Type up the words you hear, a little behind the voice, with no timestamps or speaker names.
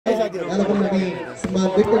यसलाई पनि हामी सम्मान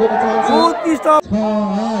व्यक्त गर्न चाहन्छौँ। उत्कृष्ट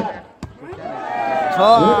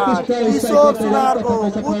 6-8 किशोर सुनारको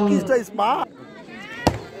उत्कृष्ट स्पाट।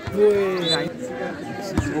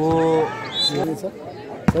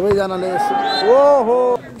 सबैजनाले ओहो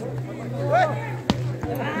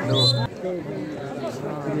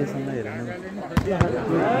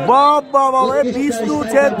बाबा विष्णु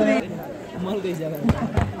छेत्री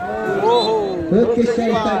ओहो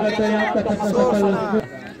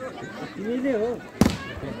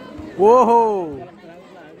ओहो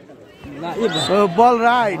बल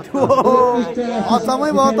राइट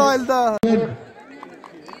असमै भयो त अहिले त।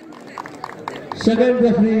 सेकेन्ड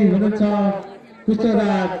रेफरी हुनुहुन्छ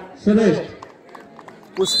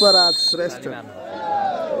पुष्पराज श्रेष्ठ।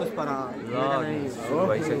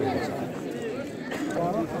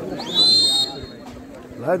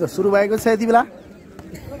 ल त सुरु भएको छ यति बेला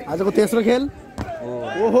आजको तेस्रो खेल।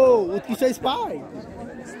 ओहो उत्कृष्ट स्पाइक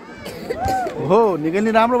हो निकै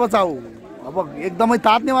नै राम्रो बचाउ। अब एकदमै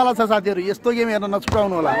तात्नेवाला छ साथीहरू, यस्तो गेम हेर्न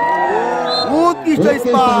नछुटाउनु होला। उत्कृष्ट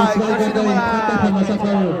स्पाइक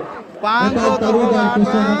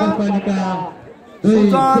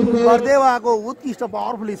सुजन बर्देवाको उत्कृष्ट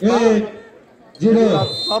पावरफुल स्पाइक।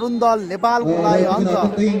 तरुण दल नेपालको लागि अङ्क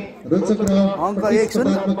 1-0।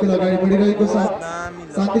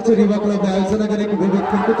 आयोजना गरेको विविध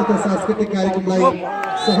खेलकुद तथा सांस्कृतिक कार्यक्रमलाई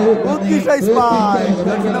सहयोग उत्कृष्ट स्पाइक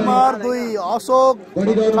नम्बर 2 अशोक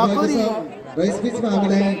ठकुरी। र यसबीचमा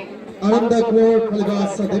हामीलाई आनन्द कोर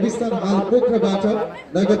फलेवास देवीस्थान हाल पोखराबाट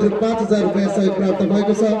नगद रु 5000 रुपैयाँ सहयोग प्राप्त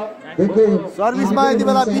भएको छ। सर्भिसमा यति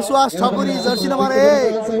बेला विश्वास ठकुरी जर्सी नम्बर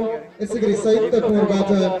 1। यसैगरी संयुक्त कोरबाट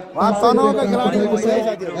तनहुका खेलाडी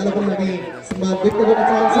सम्मान व्यक्त गर्न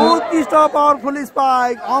चाहन्छौँ। उत्कृष्ट पावरफुल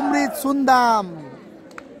स्पाइक अमृत सुन्दाम।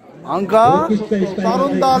 अङ्क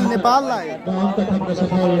तरुण दल नेपाललाई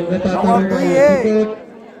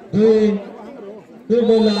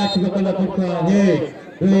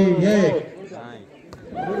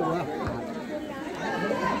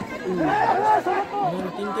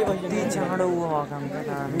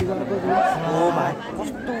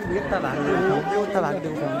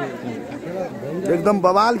एकदम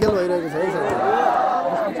बवाल खेल भइरहेको छ है।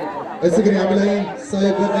 यसैगरी हामीलाई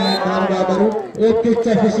सहयोग गर्ने महानुभावहरू उत्कृष्ट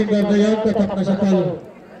फिसिङ गर्दै अङ्क थप्न सफल।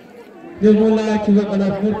 यो मुनलाइट युवा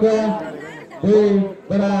क्लबका 2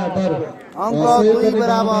 बराबर अङ्क 2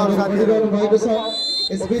 बराबर भएको छ।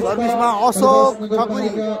 सर्भिसमा अशोक ठकुरी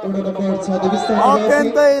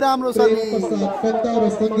अत्यन्तै राम्रो सर्भिस। र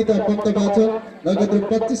सङ्गीता पन्तबाट नगद रु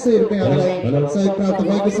 2500 रुपैयाँ हामीलाई सहयोग प्राप्त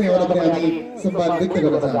भएको छ। एउटा पनि हामी सम्मान व्यक्त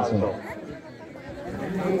गर्न चाहन्छौँ।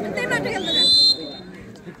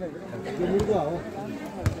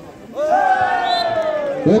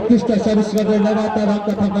 उत्कृष्ट सर्भिस गर्दै लगातार अङ्क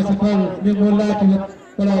थप्न सफल यो मुनलाइट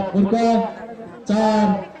क्लबका 4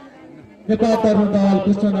 नेपाल तरुण दल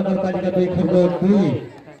पुष्प नगरपालिका 2 खरगोट 2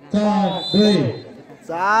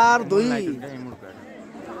 4-2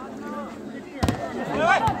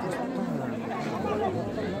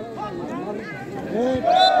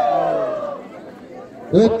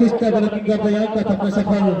 उत्कृष्ट बलिङ गर्दै अङ्क थप्न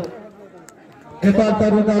सफल नेपाल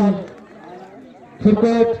तरुण दल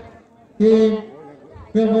खरगोट 3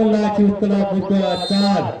 यो मुनलाइट क्लबका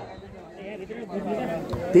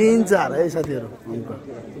 3-4 है साथीहरू।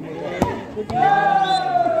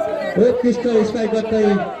 उत्कृष्ट स्पाइक गर्दै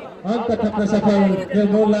अङ्क थप्न सफल यो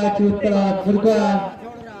मुनलाइट क्लबका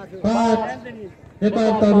 5 नेपाल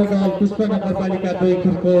तरुण दल पुष्प नगरपालिका 2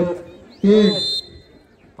 खरगोट 3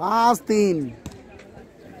 5-3।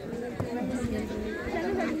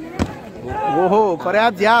 ओहो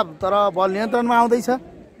पर्याप्त झ्याप तर बल नियन्त्रणमा आउँदैछ।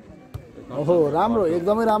 ओहो राम्रो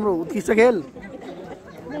एकदमै राम्रो उत्कृष्ट खेल।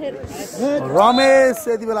 रमेश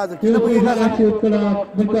यति बेला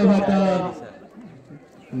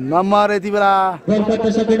नम्बर यति बेला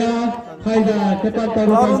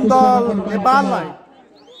तरुण दल नेपाललाई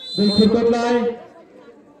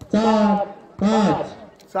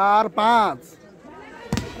 4-5।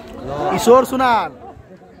 ईश्वर सुनार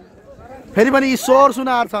फेरि पनि ईश्वर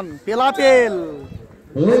सुनार छन् पेलापेल।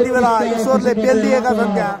 यति बेला ईश्वरले पेल दिएका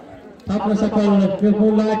छन् त्यहाँ। थप्न सफल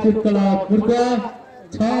मुनलाइट क्लबका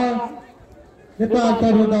 6 नेपाल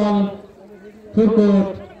तरुण दल खरगोट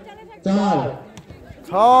 4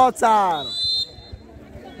 6-4।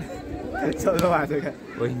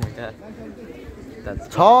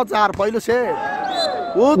 6-4 पहिलो सेट।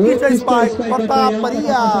 उत्कृष्ट स्पाइक प्रताप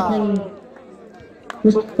परिया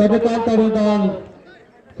नेपाल तरुण दल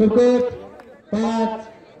खरगोट 5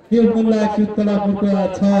 यो मुनलाइट क्लबका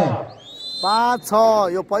 5-6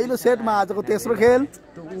 यो पहिलो सेटमा आजको तेस्रो खेल।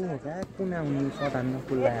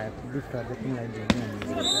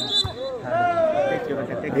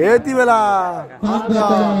 यति बेला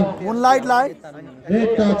मुनलाइटलाई रेड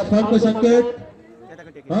टच फलको संकेत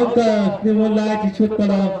अंक मुनलाइट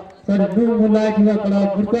छुटपड़ा सरी मुनलाइट हुआ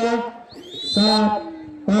फुर्का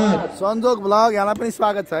 7-5 संजोग ब्लग यहाँलाई पनि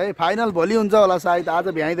स्वागत छ है। फाइनल भोलि हुन्छ होला सायद, आज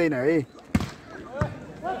भ्याइँदैन है।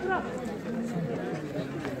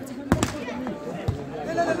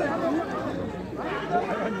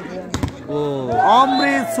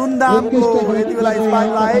 अमृत सुन्दामको यति बेला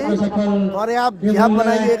स्पाइकलाई पर्याप्त झ्याप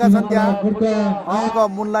बनाइएका छन् त्यहाँ अङ्क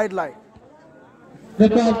मुनलाइटलाई।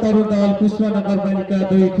 नेपाल तरुण दल पुष्प नगरपालिका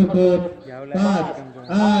 2 फुटबल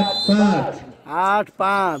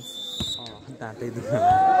 8-5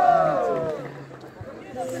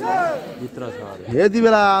 यति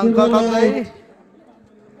बेला अङ्क कतै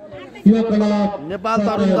नेपाल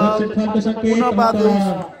तरुण दल पुनः बादुई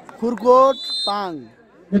खुरकोट पाङ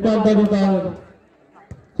नेपाल तरुण दल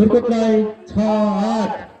खुरकोटलाई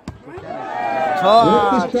 6-8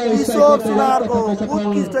 किशोर सुनारको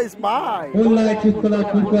उत्कृष्ट स्पाइक मुनलाइट छुटपड़ा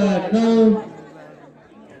फुर्का 9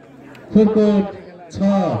 खुरकोट 6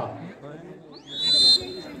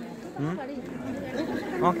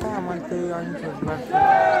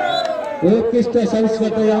 उत्कृष्ट सर्भिस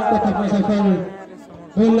गर्दै अङ्क थप्न सफल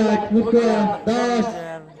मुनलाइट फुर्का 10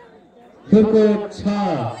 खुरकोट 6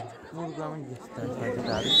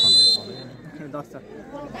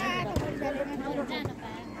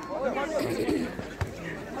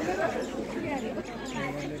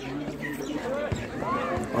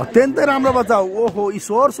 अत्यन्तै राम्रो बचाउ। ओहो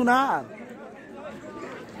ईश्वर सुनार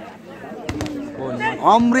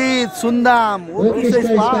अमृत सुन्दाम उत्कृष्ट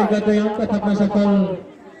स्पाइक गर्दै अङ्क थप्न सफल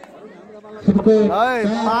खुरकोट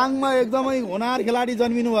पाङमा एकदमै होनार खेलाडी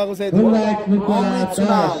जन्मिनु भएको छ मुनलाइट फुर्का अमृत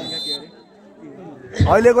सुन्दाम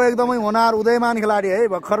अहिलेको एकदमै होनार उदयमान खेलाडी है,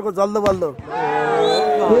 भर्खरको जल्दो बल्दो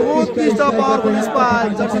उत्कृष्ट पावरफुल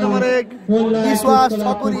स्पाइक जर्सी नम्बर 1 विश्वास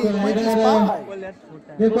ठकुरी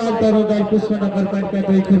नेपाल तरुण दल पुष्प नगरपालिका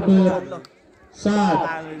 2 खुरकोट 7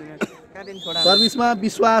 सर्भिसमा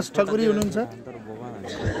विश्वास ठकुरी हुनुहुन्छ।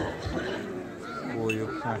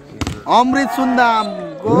 अमृत सुन्दाम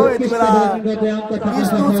को यति बेला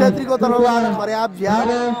विष्णु छेत्रीको तर्फबाट पर्याप्त झ्याप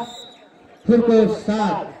खुरकोट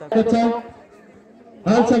 7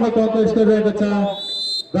 हालसम्म कम्पो स्कोर रहेको छ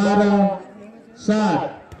 12-7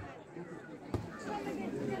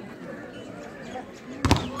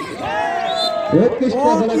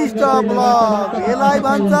 उत्कृष्ट ब्लक यसलाई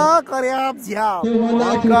भन्छ पर्याप्त झ्याप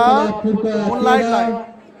मुनलाइटलाई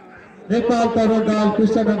नेपाल तरुण दल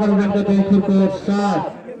पुष्प नगरपालिका 2 खुरकोट 7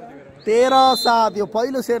 13-7 यो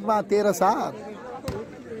पहिलो सेटमा 13-7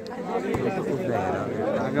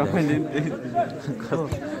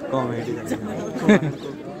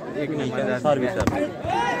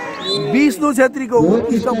 विष्णु छेत्रीको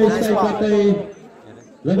उत्कृष्ट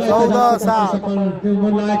 14-7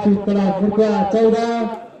 मुनलाइट छुटपड़ा फुर्का 14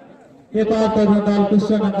 नेपाल तरुण दल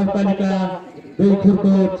पुष्प नगरपालिका 2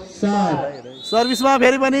 खुरकोट 7 सर्भिसमा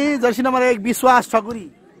फेरि पनि जर्सी नम्बर 1 विश्वास ठकुरी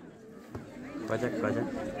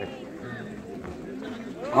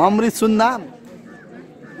अमृत सुन्दाम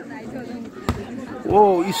ओ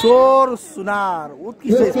ईश्वर सुनार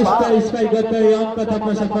उत्कृष्ट स्पाइक गर्दै अङ्क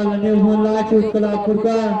थप्न सफल मुनलाइट छुटपड़ा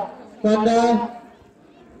फुर्का 15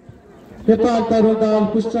 नेपाल तरुण दल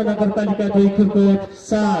पुष्प नगरपालिका 2 खुरकोट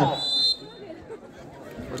 7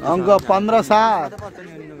 अङ्क 15-7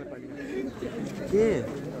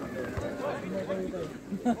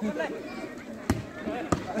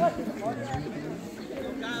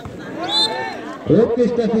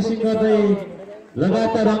 उत्कृष्ट फिसिङ गर्दै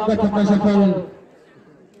लगातार अङ्क थप्न सफल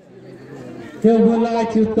मुनलाइट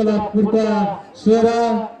छुटपड़ा फुर्का 16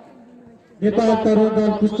 नेपाल तरुण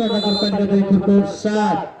दल पुष्प नगरपालिका 2 खुरकोट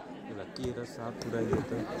 7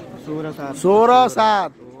 16-7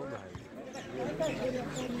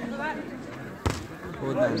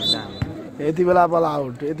 यति बेला बल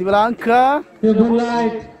आउट। यति बेला अङ्क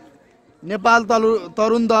मुनलाइट नेपाल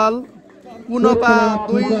तरुण दल पुनपा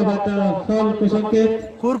 2 फलको संकेत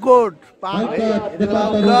खुरकोट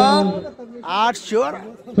 8-16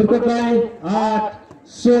 खुरकोटलाई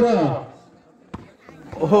 8-16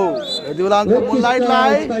 ओहो यति बेला अङ्क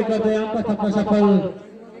मुनलाइटलाई अङ्क थप्न सफल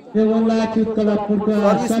मुनलाइट छुटपड़ा फुर्का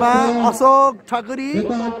सर्भिसमा अशोक ठकुरी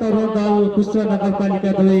नेपाल तरुण दल पुष्प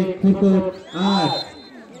नगरपालिका 2 खुरकोट 8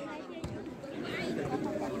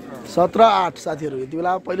 17-8 साथीहरू। यति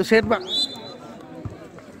बेला पहिलो सेटमा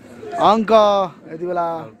अङ्क यति बेला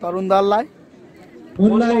तरुण दललाई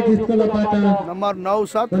मुनलाइट छुटपड़ाबाट नम्बर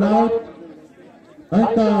 9-7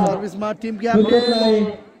 अङ्क सर्भिसमा टिम क्याप्टेन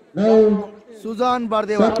 9 सुजन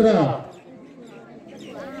बर्देवा 17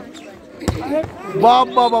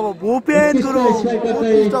 बाबा बाबा भूपेन गुरुङ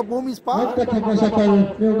उत्कृष्ट भूमि स्पाइक अंक थप्न सफल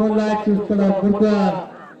न्यू मुनलाइट क्लब फुर्का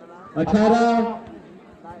 18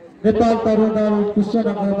 नेपाल तरुण दल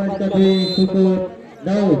पुष्पनगरपालिका 2 कुकुर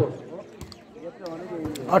 9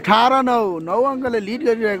 18-9 अङ्कले लिड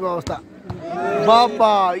गरिरहेको अवस्था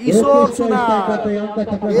बाबा ईश्वर सुना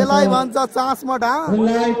यसलाई भन्छ चासमटा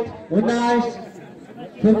मुनलाइट 19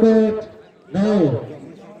 कुकुर 9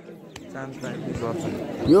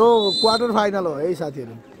 यो क्वार्टर फाइनल हो है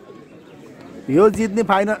साथीहरु यो जित्ने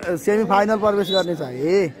फाइनल सेमी फाइनल प्रवेश गर्ने छ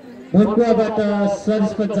है फुर्काबाट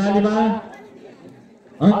सर्भिस पर जालीमा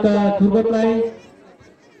अंक थुर्गोटलाई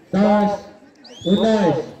 10-19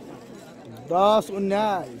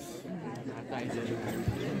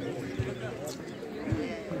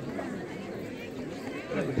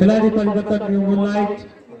 खेलाडी परिवर्तन न्यू मुनलाइट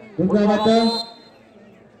फुर्काबाट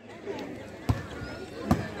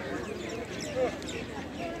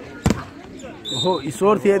हो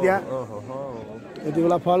ईश्वर थिए त्यहाँ यति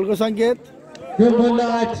बेला फलको संकेत new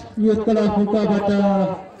moonlight youth club फुर्काबाट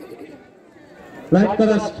light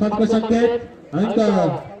cross फलको संकेत अंक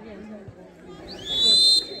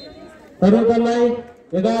तरुण दललाई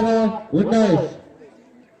 11-19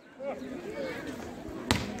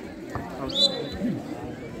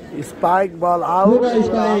 स्पाइक बल आउट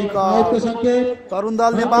स्पाइक आउटको संकेत तरुण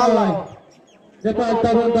दल नेपाललाई नेपाल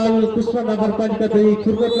तरुण दल पुष्पनगरपालिका 2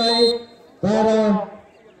 खुर्कोटलाई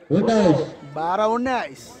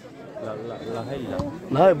 12-19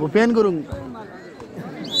 ल भूपेन गुरुङ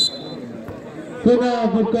पुनः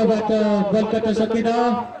फुर्काबाट बल काट्न सकेन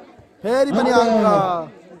फेरि पनि अङ्क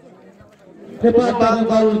नेपाल तरुण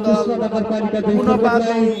दल पुष्पनगरपालिका 2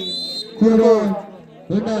 खुर्कोटलाई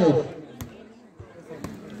 19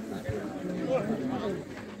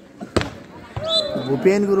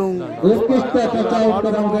 भूपेन गुरुङ उत्कृष्ट टचआउट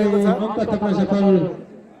गराउँदै अङ्क थप्न सफल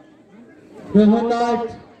मुनलाइट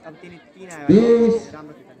 20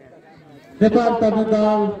 नेपाल तरुण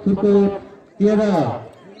दल खुर्कोट 13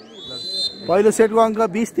 पहिलो सेटको अङ्क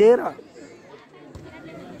 20-13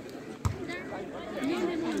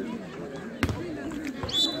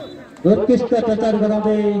 उत्कृष्ट टचआउट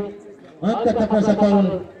गराउँदै अङ्क थप्न सफल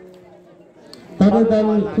तरुण दल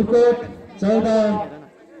खुर्कोट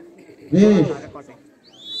 14-20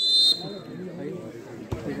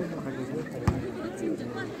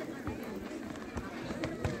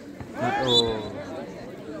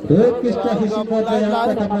 उत्कृष्ट फिसिङबाट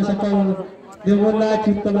अङ्क थप्न सफल न्यू मुनलाइट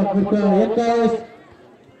क्लब फुर्का 21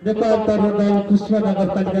 नेपाल तरुण दल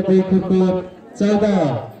पुष्पनगरपालिका 2 खुर्कोट 14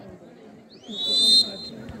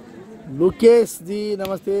 लुकेश जी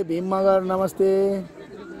नमस्ते भीम मगर नमस्ते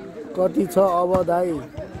कति छ अब दाइ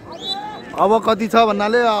अब कति छ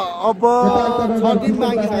भन्नाले अब 6 टिम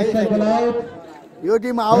बाँकी छ है यो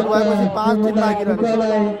टिम आउट भएपछि 5 टिम बाँकी रहन्छ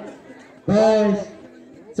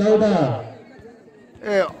 14 ए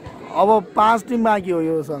अब 5 टिम बाँकी हो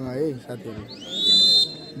योसँग है साथीहरु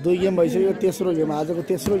 2 गेम भइसक्यो तेस्रो गेम आजको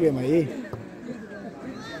तेस्रो गेम है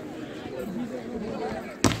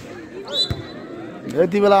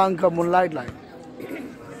यति बेला अङ्क मुनलाइटलाई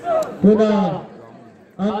पुनः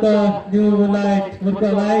अङ्क न्यू मुनलाइट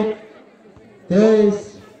फुर्कालाई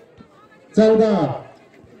 23-14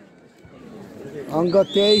 अङ्क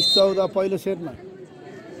 23-14 पहिलो सेटमा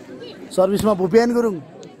सर्भिसमा भूपेन गुरुङ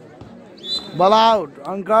बल आउट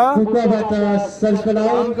अङ्क फुर्काबाट सर्भिस पर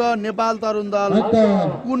आउट अङ्क नेपाल तरुण दल अङ्क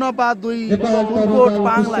पुनपा 2 नेपाल तरुण खुर्कोट दल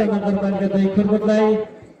पाङलाई पुष्पनगरपालिका 2 खुर्कोटलाई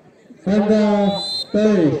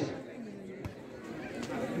 15-23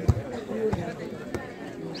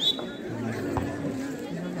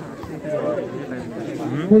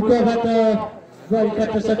 फुर्काबाट बल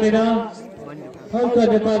काट्न सकेन अङ्क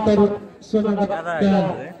नेपाल तरुण पुष्पनगरका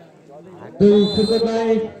 2 खुर्कोटलाई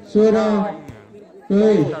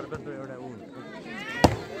 16-23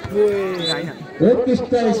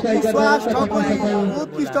 उत्कृष्ट स्पाइक विश्वास ठकुरी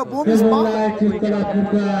उत्कृष्ट भूमि स्पाइक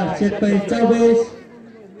सेटमै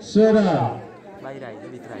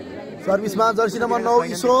 24-16 सर्भिसमा जर्सी नम्बर 9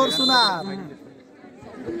 ईश्वर सुनार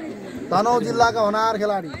तनहुँ जिल्लाका होनार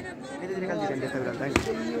खेलाडी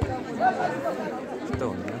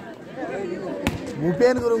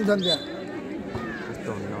भूपेन गुरुङ छन् त्यहाँ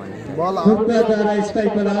बल फुर्काद्वारा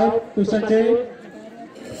स्पाइक बल आउट तुसके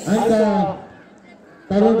अङ्क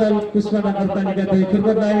तरुण दल पुष्पनगरपालिका 2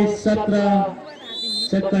 खुर्कोटलाई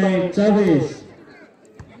 17-24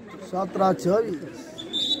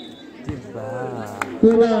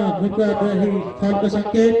 पुनः फुर्काद्वारा फलको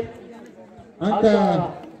संकेत अङ्क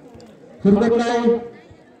खुर्कोटलाई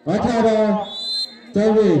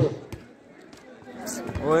 18-24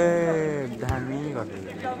 ओए धामी गर्दै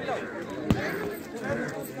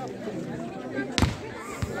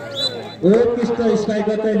उत्कृष्ट स्ट्राइक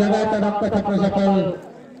गर्दै लगातार अङ्क थप्न सफल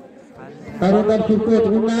तरुदल फुर्कोट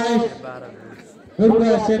 19 फुर्को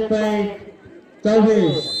सेट पॉइन्ट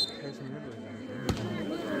 24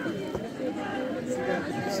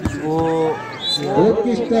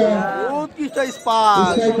 उत्कृष्ट स्पार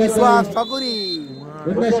विश्वास ठकुरी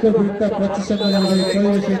 19 को विरुद्ध 25 सँग लगाउँदै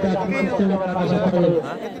पहिलो सेट आफ्नो पक्षमा पार्न सफल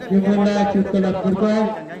यो मुनलाइट उत्तल फुर्को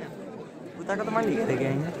उताको त मैले हेरेको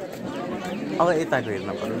हैन अब यताको हेर्न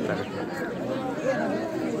पर्यो उताको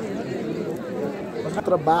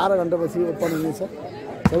मात्र 12 घण्टापछि ओपन हुनेछ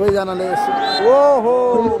सबैजनाले ओहो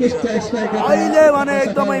उत्कृष्ट स्ट्राइक अहिले भने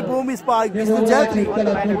एकदमै बुम स्पाइक विष्णु छेत्री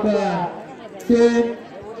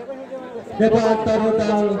नेपाल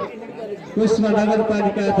तरुदल कुष्मा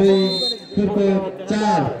नगरपालिका 2 फुर्को 4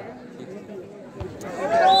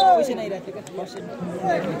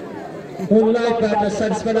 मुनलाइटबाट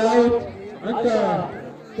सर्भिस आउट अङ्क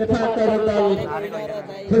नेपाल तरुदल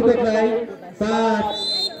फुर्कोटलाई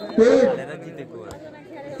 5-3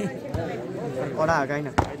 कडा हैन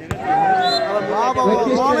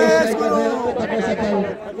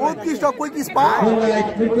उत्कृष्ट क्विक स्पार मुनलाइट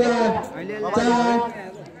फुर्को 4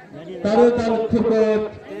 तरुदल फुर्कोट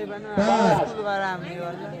 5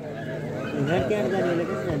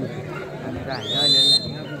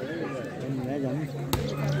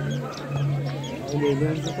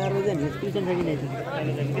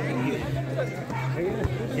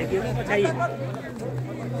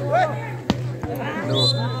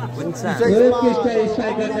 उत्कृष्ट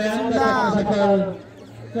स्ट्राइक गर्दै अङ्क थप्न सफल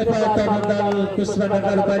नेपाल तरुदल कुष्मा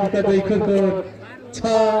नगरपालिका 2 फुर्कोट 6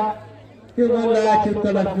 यो मुनलाइट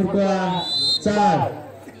उत्तल फुर्को 4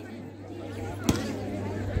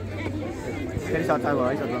 फेरि सचार भयो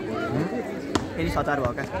है फेरि सचार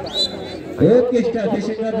भयो का उत्कृष्ट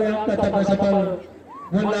फिसिङ गर्दै अङ्क थप्न सफल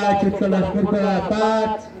मुनलाइट उत्तल फुर्को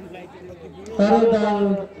 5 तरुदल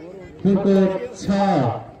फुर्को 6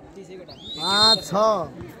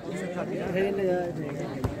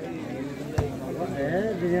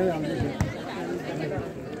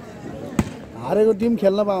 हारेको टिम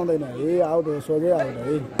खेल्न पाउँदैन ए आउट हो सोझै आउट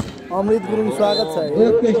है अमृत गुरुङ स्वागत छ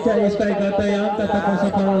उत्कृष्ट स्ट्राइक गर्दै अङ्क थप्न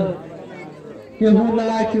सफल यो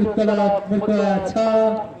मुनलाइट उत्तल फुर्को 6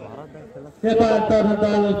 नेपाल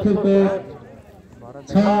तरुदल फुर्को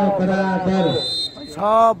 6 बराबर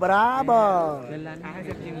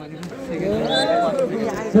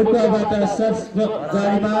फुर्कोबाट सर्भिस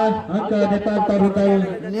जारीमा अङ्क नेपाल तरुदल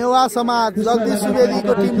नेवा समाज जगदीश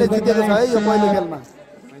सुवेदीको टिमले जितेको छ है यो पहिलो खेलमा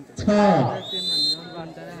 6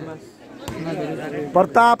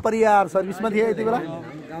 प्रताप परियार सर्भिसमा थिए यति बेला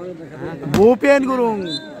भूपेन गुरुङ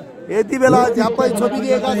यति बेला झ्यापै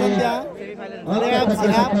छोपिदिएका छन् त्यहाँ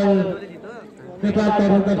नेपाल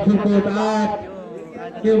तरुदल फुर्को 8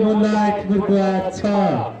 यो मुनलाइट फुर्को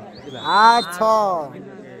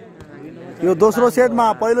 8-6 यो दोस्रो सेटमा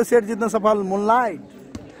पहिलो सेट जित्न सफल मुनलाइट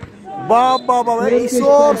बाबा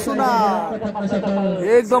ईश्वर सुना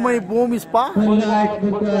एकदमै boom spar moonlight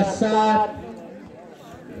फुर्को 7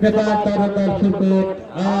 Nepal तरुदल फुर्को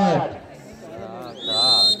 8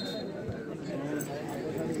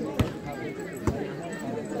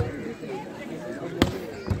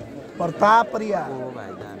 Pratap Pariyar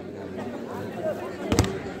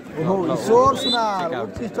ओहो ईश्वर सुनार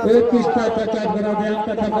उत्कृष्ट प्रचार गराउँदै अङ्क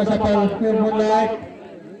थप्न सफल यो मुनलाइट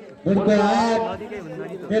फुर्को 8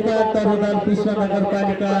 नेपाल तरुदल कुष्मा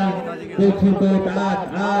नगरपालिका 2 फुर्कोट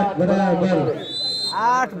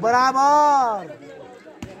 8 बराबर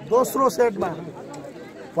दोस्रो सेटमा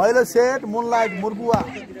पहिलो सेट मुनलाइट मुर्गुवा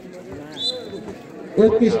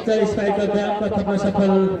उत्कृष्ट स्ट्राइक गर्दै अङ्क थप्न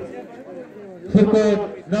सफल फुर्कोट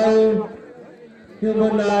 9 यो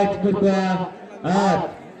मुनलाइट फुर्को 8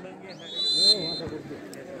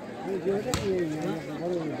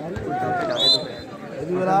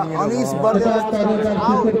 अनिस तरुदल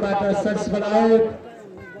फुर्कोटबाट सर्भिस आउट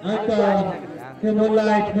अङ्क यो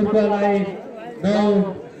मुनलाइट फुर्कोलाई 9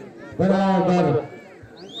 बराबर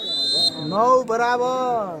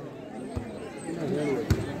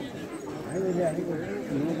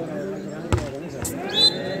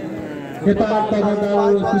नेपाल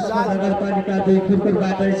तरुदल कुष्मा नगरपालिका 2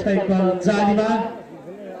 फुर्कोटबाट स्ट्राइक बल जालीमा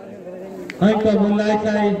अङ्क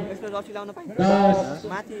मुनलाइटलाई 10-9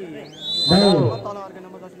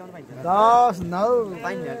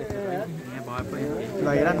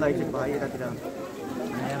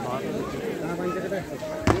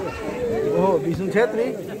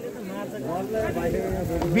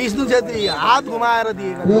 विष्णु छेत्री हात घुमाएर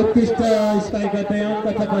दिएको उत्कृष्ट स्ट्राइक गर्दै अङ्क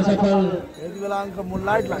थप्न सफल यति बेला अङ्क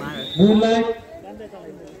मुनलाइटलाई मुनलाइट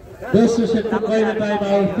दोस्रो सेटको पहिलो टाइम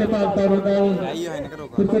आउट नेपाल तरुदल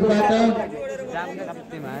फुर्कोटबाट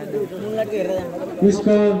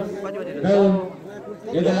उसको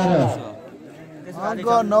 9-11 अङ्क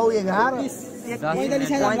 9-11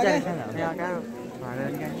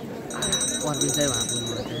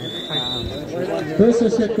 दोस्रो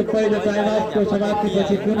सेटको पहिलो टाइम आउटको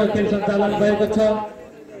समाप्तिपछि पुनः खेल सञ्चालन भएको छ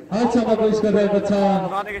हालसम्मको स्कोर रहेको छ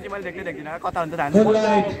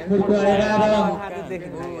मुनलाइट मुर्को 11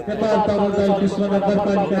 नेपाल तरुण दल कृष्ण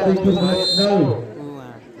नगरपालिका 2-9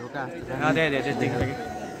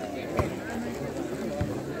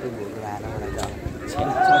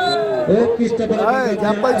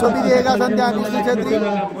 झ्याप्पै छोपिदिएका छन् त्यहाँ विष्णु छेत्री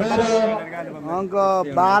अङ्क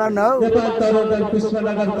 12-9 नेपाल तरुण दल कृष्ण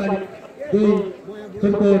नगरपालिका 2-9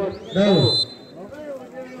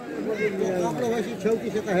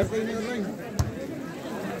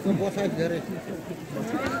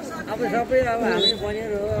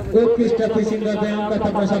 उत्कृष्ट फिसिङ गर्दै अङ्क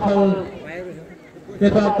थप्न सफल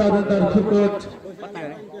नेपाल तरुण दल फुटकोट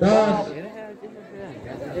 10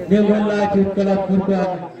 न्यू मुनलाइट क्लब फुटबल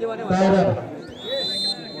 12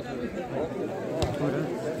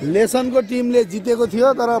 लेसनको टिमले जितेको थियो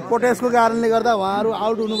तर पोटेसको कारणले गर्दा उहाँहरू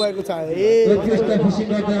आउट हुनुभएको छ उत्कृष्ट फिसिङ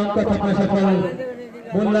गर्दै अङ्क थप्न सफल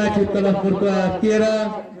मुनलाइट क्लब फुटबल 13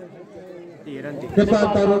 नेपाल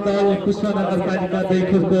तरुण दल कृष्ण नगरपालिका 2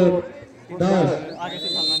 फुटकोट 10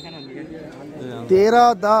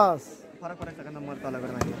 13-10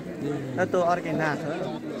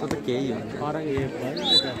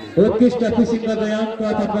 उत्कृष्ट फिसिङ गर्दै अङ्क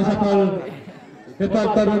थप्न सफल नेपाल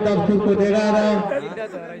तरुण दल फुटकोट 11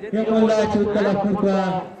 न्यू मुनलाइट क्लब फुटबल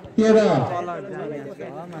 13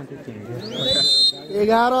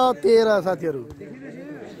 11-13 साथीहरू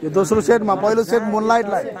यो दोस्रो सेटमा पहिलो सेट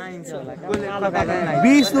मुनलाइटलाई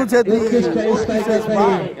विष्णु छेत्री उत्कृष्ट स्ट्राइकरले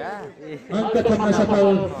अङ्क थप्न सफल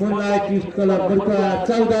मुनलाइट क्लब फुटबल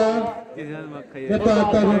 14 नेपाल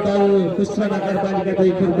तरुण दल कृष्ण नगरपालिका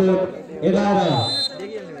 2 फुटकोट 11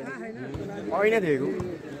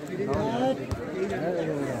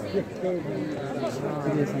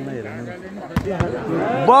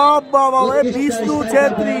 विष्णु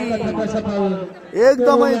छेत्री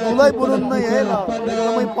एकदमै धुलै बुनुन नै है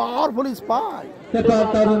एकदमै पावरफुल स्पाइक नेपाल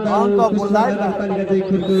तरुण दल अङ्क कृष्ण मुनलाइट नगरपालिका 2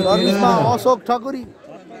 फुटकोट सर्भिसमा अशोक ठकुरी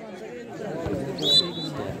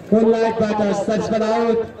मुनलाइटबाट सर्भिसमा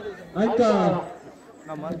आउट अङ्क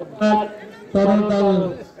तरुण दल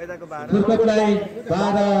फुटकोटलाई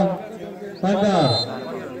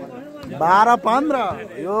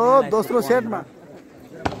 12-15 यो दोस्रो सेटमा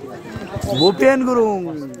Bhupen Gurung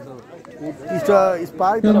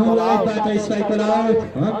spike मुनलाइटबाट striker out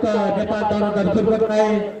अङ्क नेपाल तरुण दल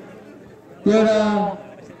फुटकोटलाई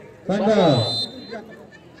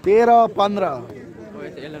 13-15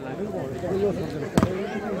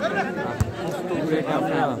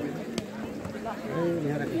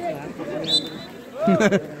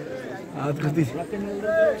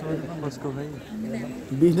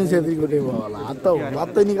 विष्णु छेत्रीको टेम होला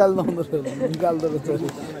हातै निकाल्नु निकाल्दो रहेछ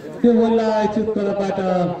त्यो मुनलाइट क्लबबाट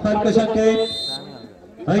फर्क सङ्केत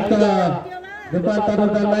अङ्क नेपाल तरुण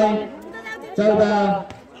दललाई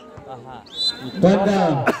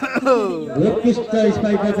 14-15 उत्कृष्ट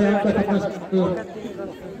स्पाइक गर्दै अङ्क थप्न सफल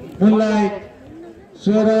मुनलाइट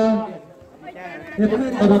 16 नेपाल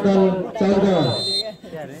तरुण दल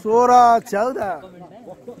 16-14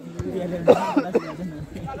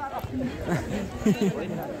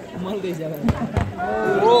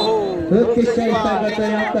 उत्कृष्ट स्पाइक गर्दै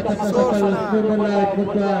अङ्क थप्न सफल मुनलाइट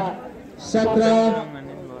फुटबल 17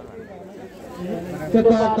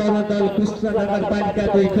 नेपाल तरुण दल कृष्ण नगरपालिका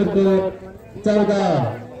 2 फुटकोट 14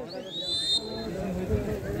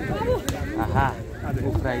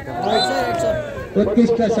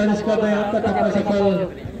 उत्कृष्ट सर्भिस गर्दै अङ्क थप्न सफल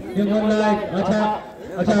न्यू मुनलाइट 18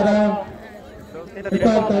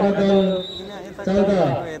 नेपाल तरुण दल 14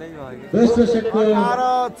 दोस्रो सेटको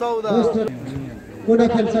पुनः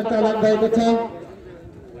खेल सञ्चालन भएको छ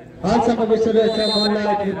हालसम्म विश्व रहेछ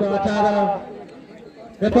मुनलाइट 18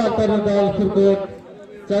 नेपाल तरुण दल फुटकोट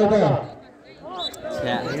 14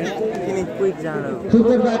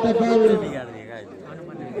 फुटकोटबाट बल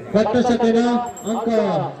बट्न सकेन अङ्क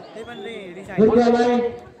फुटबललाई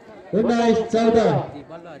 19-14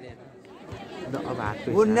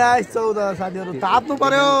 19-14 साथीहरू तात्नु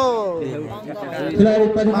पर्यो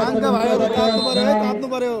माङ्का भाइहरू तात्नु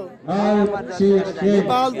पर्यो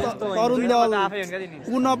नेपाल तरुण दल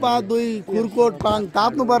पुनपा 2 खुरकोट पाङ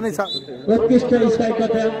तात्नु पर्ने छ उत्कृष्ट स्ट्राइक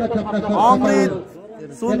गर्दै अङ्क थप्न सफल अमृत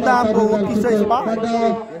सुन्दामको उत्कृष्ट स्पाइक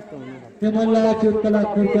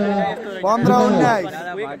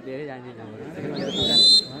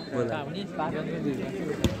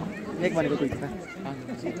 15-19 एक भनेको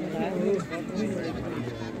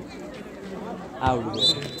आउट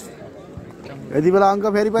गयो यति बेला अङ्क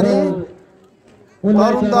फेरि पनि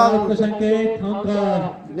तरुण दलको सङ्केत अङ्क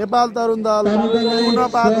नेपाल तरुण दल पुनः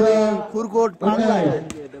पार्दै खुरकोट प्राङलाई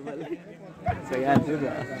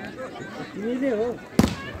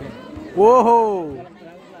ओहो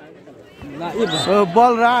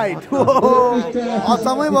बल राइट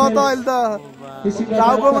समय भयो त अहिले त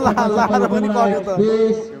टाउकोमा लाएर पनि कट्यो त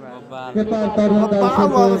नेपाल तरुण दल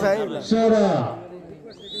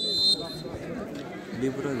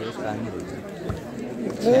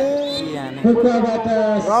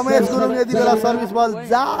रमेश गुरुङ यति बेला सर्भिस बल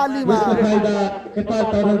जालीमा नेपाल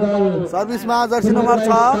तरुण दल सर्भिसमा जर्सी नम्बर 6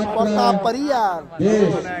 प्रताप परियार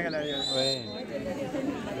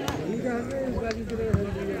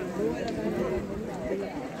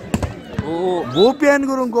भूपेन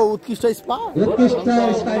गुरुङको उत्कृष्ट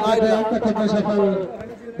स्पाइक अङ्क थप्न सफल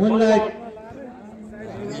मुनलाइट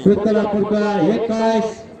कृतलापुरका 21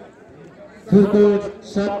 खुरकोट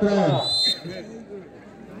 17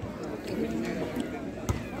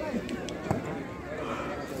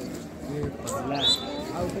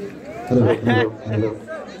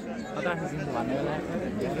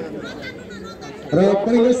 र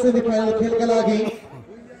परिवेश सेमिफाइनल खेलका लागि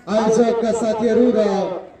आयोजकका साथीहरू र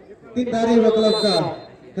तीनधारी युवा क्लबका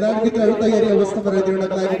खेलाडी मित्रहरू तयारी अवस्थामा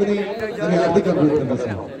रहिदिनुका लागि पनि हामी हार्दिक अनुरोध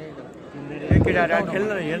गर्दछौँ।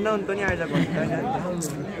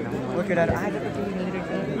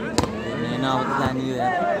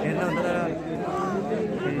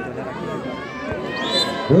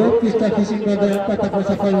 उत्कृष्ट फिसिङ गर्दै अङ्क थप्न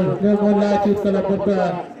सफल मुनलाइट उत्कलापुरका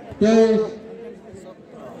 23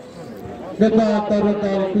 नेपाल तरुण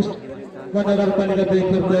दल नगरपालिका 2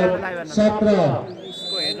 खुरकोट 17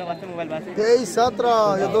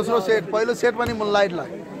 23-17 यो दोस्रो सेट पहिलो सेट पनि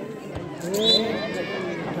मुनलाइटलाई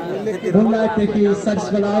मुनलाइटदेखि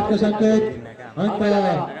सर्भिसबल आउटको सङ्केत अङ्क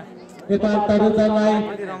नेपाल तरुण दललाई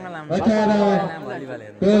 18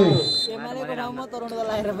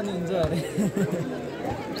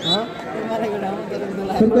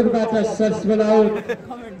 खुरकोटबाट सर्भिसबल आउट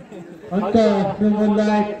अङ्क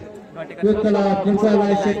मुनलाइट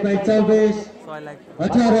उत्कलापुरलाई सेटलाई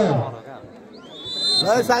 24-18 ल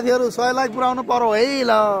साथीहरू 100 लाख पुऱ्याउनु पर्यो है ल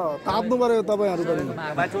ताप्नु पर्यो तपाईहरु पनि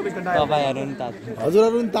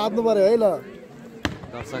हजुरहरु पनि ताप्नु पर्यो है ल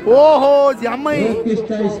ओहो झ्याम्मै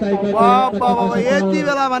बाबा यति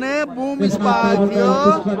बेला भने बुम स्पाइक थियो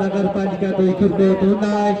नगरपालिका 2 खुरकोट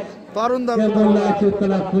 19 तरुण दल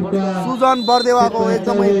उत्कलापुरका सुजन बर्देवाको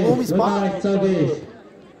एकदमै बुम स्पाइक 24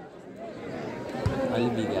 अलि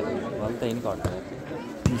बिग्यो बल त इन कट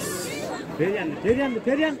फेरि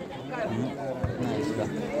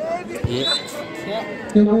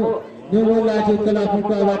मुनलाइट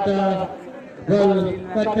उत्कलापुरकाबाट गोल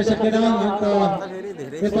गर्न सकेन अङ्क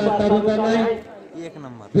नेपाल तरुण दललाई 1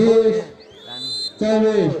 नम्बर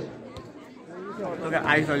 20-24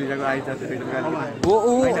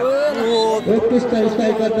 उत्कृष्ट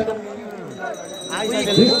स्ट्राइक गर्दै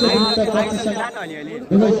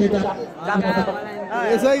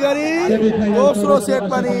यसै गरी दोस्रो सेट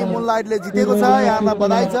पनि मुनलाइटले जितेको छ यहाँलाई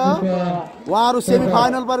बधाई छ उहाँहरू सेमी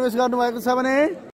फाइनल प्रवेश गर्नुभएको छ भने